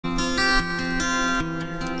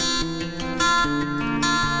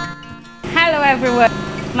Hello everyone,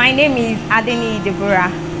 my name is Adeni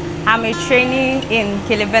Deborah. I'm a trainee in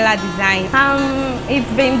Calebella design.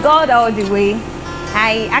 It's been God all the way.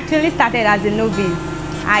 I actually started as a novice.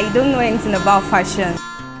 I don't know anything about fashion.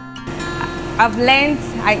 I've learned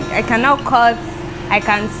I can now cut, I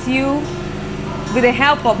can sew. With the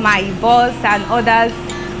help of my boss and others,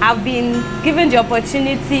 I've been given the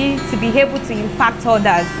opportunity to be able to impact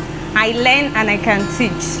others. I learn and I can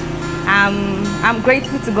teach. I'm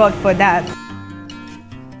grateful to God for that.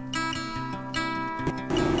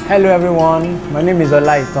 Hello everyone, my name is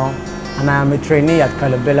Olaiton and I am a trainee at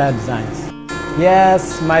Calebella Designs.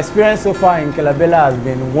 Yes, my experience so far in Calebella has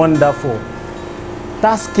been wonderful.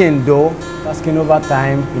 Tasking over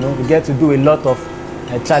time, we get to do a lot of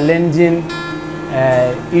challenging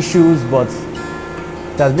issues, but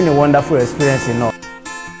it has been a wonderful experience enough.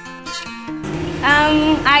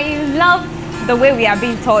 I love the way we are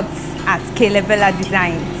being taught at Calebella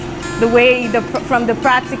Designs. The way from the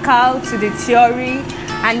practical to the theory,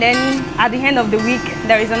 and then at the end of the week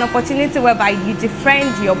there is an opportunity whereby you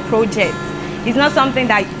defend your project. It's not something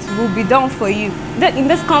that will be done for you. In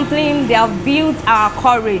this company, they have built our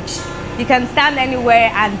courage. You can stand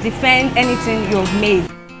anywhere and defend anything you've made.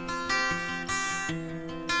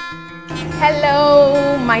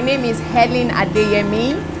 Hello, my name is Helen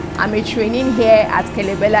Adeyemi. I'm a trainee here at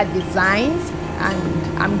Calebella Designs,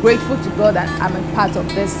 and I'm grateful to God that I'm a part of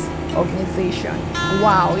this organization.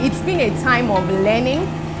 Wow, it's been a time of learning.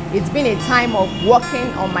 It's been a time of working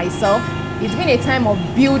on myself. It's been a time of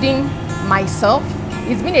building myself.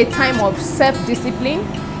 It's been a time of self-discipline.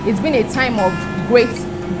 It's been a time of great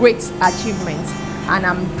achievements. And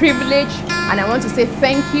I'm privileged, and I want to say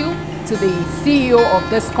thank you to the CEO of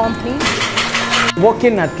this company.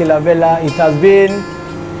 Working at Calebella, it has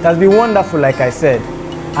been wonderful, like I said.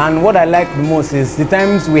 And what I like the most is the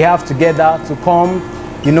times we have together to come,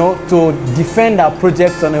 to defend our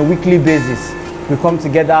projects on a weekly basis. We come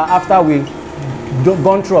together after we've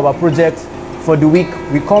gone through our project for the week.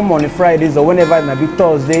 We come on Fridays or whenever it might be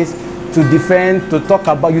Thursdays to defend, to talk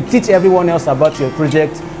about, you teach everyone else about your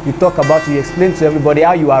project. You talk about it, you explain to everybody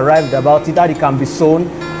how you arrived about it, how it can be sewn,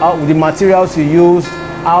 how the materials you used,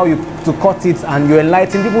 how to cut it, and you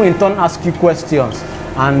enlighten people. In turn ask you questions,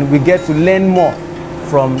 and we get to learn more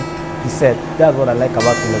from the set. That's what I like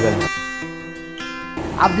about Calebella.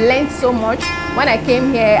 I've learned so much. When I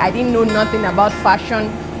came here, I didn't know nothing about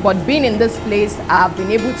fashion, but being in this place, I've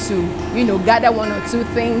been able to, gather one or two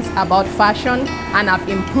things about fashion, and I've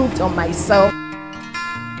improved on myself.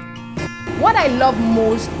 What I love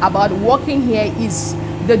most about working here is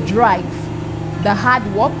the drive, the hard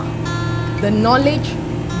work, the knowledge,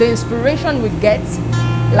 the inspiration we get.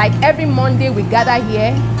 Like every Monday we gather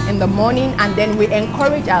here in the morning, and then we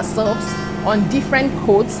encourage ourselves on different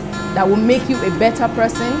quotes that will make you a better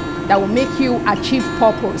person, that will make you achieve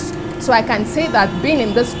purpose. So I can say that being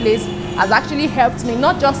in this place has actually helped me,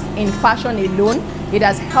 not just in fashion alone, it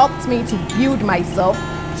has helped me to build myself,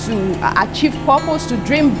 to achieve purpose, to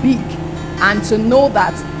dream big, and to know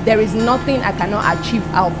that there is nothing I cannot achieve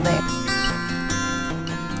out there.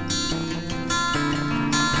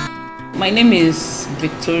 My name is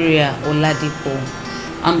Victoria Oladipo.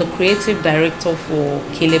 I'm the creative director for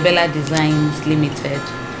Calebella Designs Limited.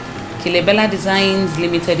 Calebella Designs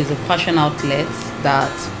Limited is a fashion outlet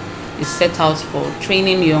that is set out for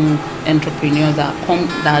training young entrepreneurs that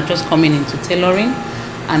are just coming into tailoring,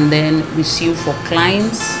 and then we sew for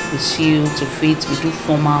clients, we sew to fit, we do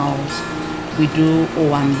formals, we do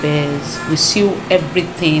O&Bs, we sew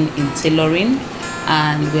everything in tailoring,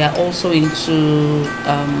 and we are also into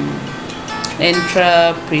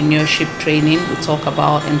entrepreneurship training. We talk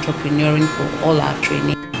about entrepreneuring for all our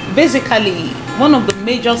training. Basically, one of the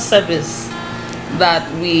major service that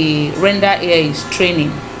we render here is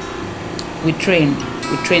training. We train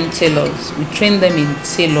tailors. We train them in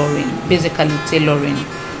tailoring, basically tailoring,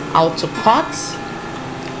 how to cut,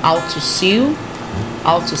 how to sew,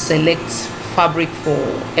 how to select fabric for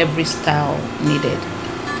every style needed.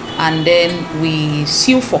 And then we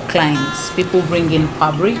sew for clients. People bring in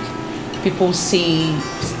fabric, people see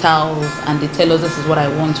styles, and they tell us this is what I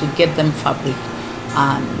want, to get them fabric,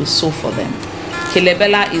 and we sew for them.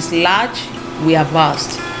 Calebella is large, we are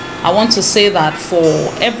vast. I want to say that for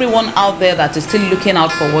everyone out there that is still looking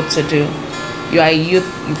out for what to do, you are a youth,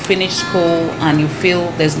 you finish school and you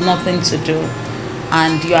feel there's nothing to do,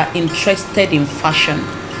 and you are interested in fashion,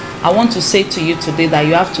 I want to say to you today that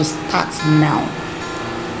you have to start now.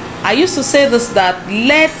 I used to say this, that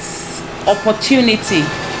let opportunity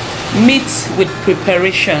meet with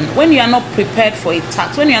preparation. When you are not prepared for a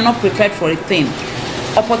task, when you are not prepared for a thing,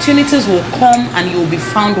 opportunities will come and you will be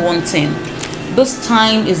found wanting. This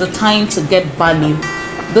time is a time to get value.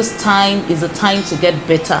 This time is a time to get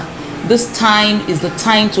better. This time is the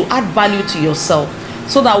time to add value to yourself,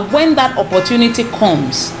 so that when that opportunity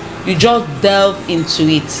comes, you just delve into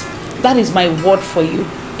it. That is my word for you.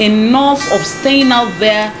 Enough of staying out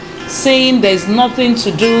there saying there's nothing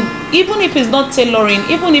to do. Even if it's not tailoring,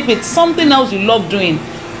 even if it's something else you love doing,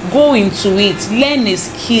 go into it, learn a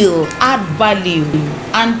skill, add value,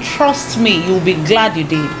 and trust me, you'll be glad you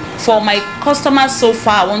did. For my customers so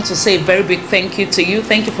far, I want to say a very big thank you to you.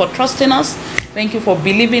 Thank you for trusting us. Thank you for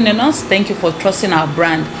believing in us. Thank you for trusting our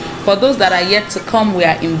brand. For those that are yet to come, we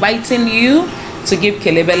are inviting you to give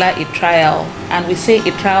Calebella a trial, and we say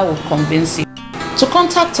a trial will convince you. To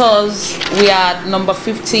contact us, we are at number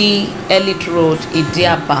 50 Elite Road,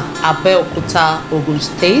 Idiapa, Abeokuta, Ogun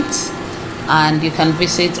State, and you can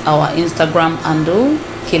visit our Instagram handle,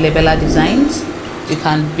 Calebella Designs. You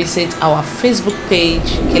can visit our Facebook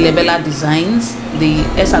page, Calebella Designs. The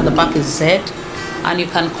S at the back is Z, and you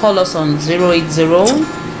can call us on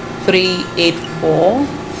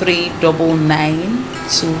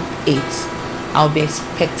 080-384-39928. I'll be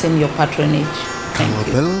expecting your patronage. Thank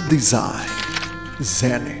you. Calebella Design,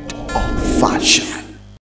 zenith of fashion.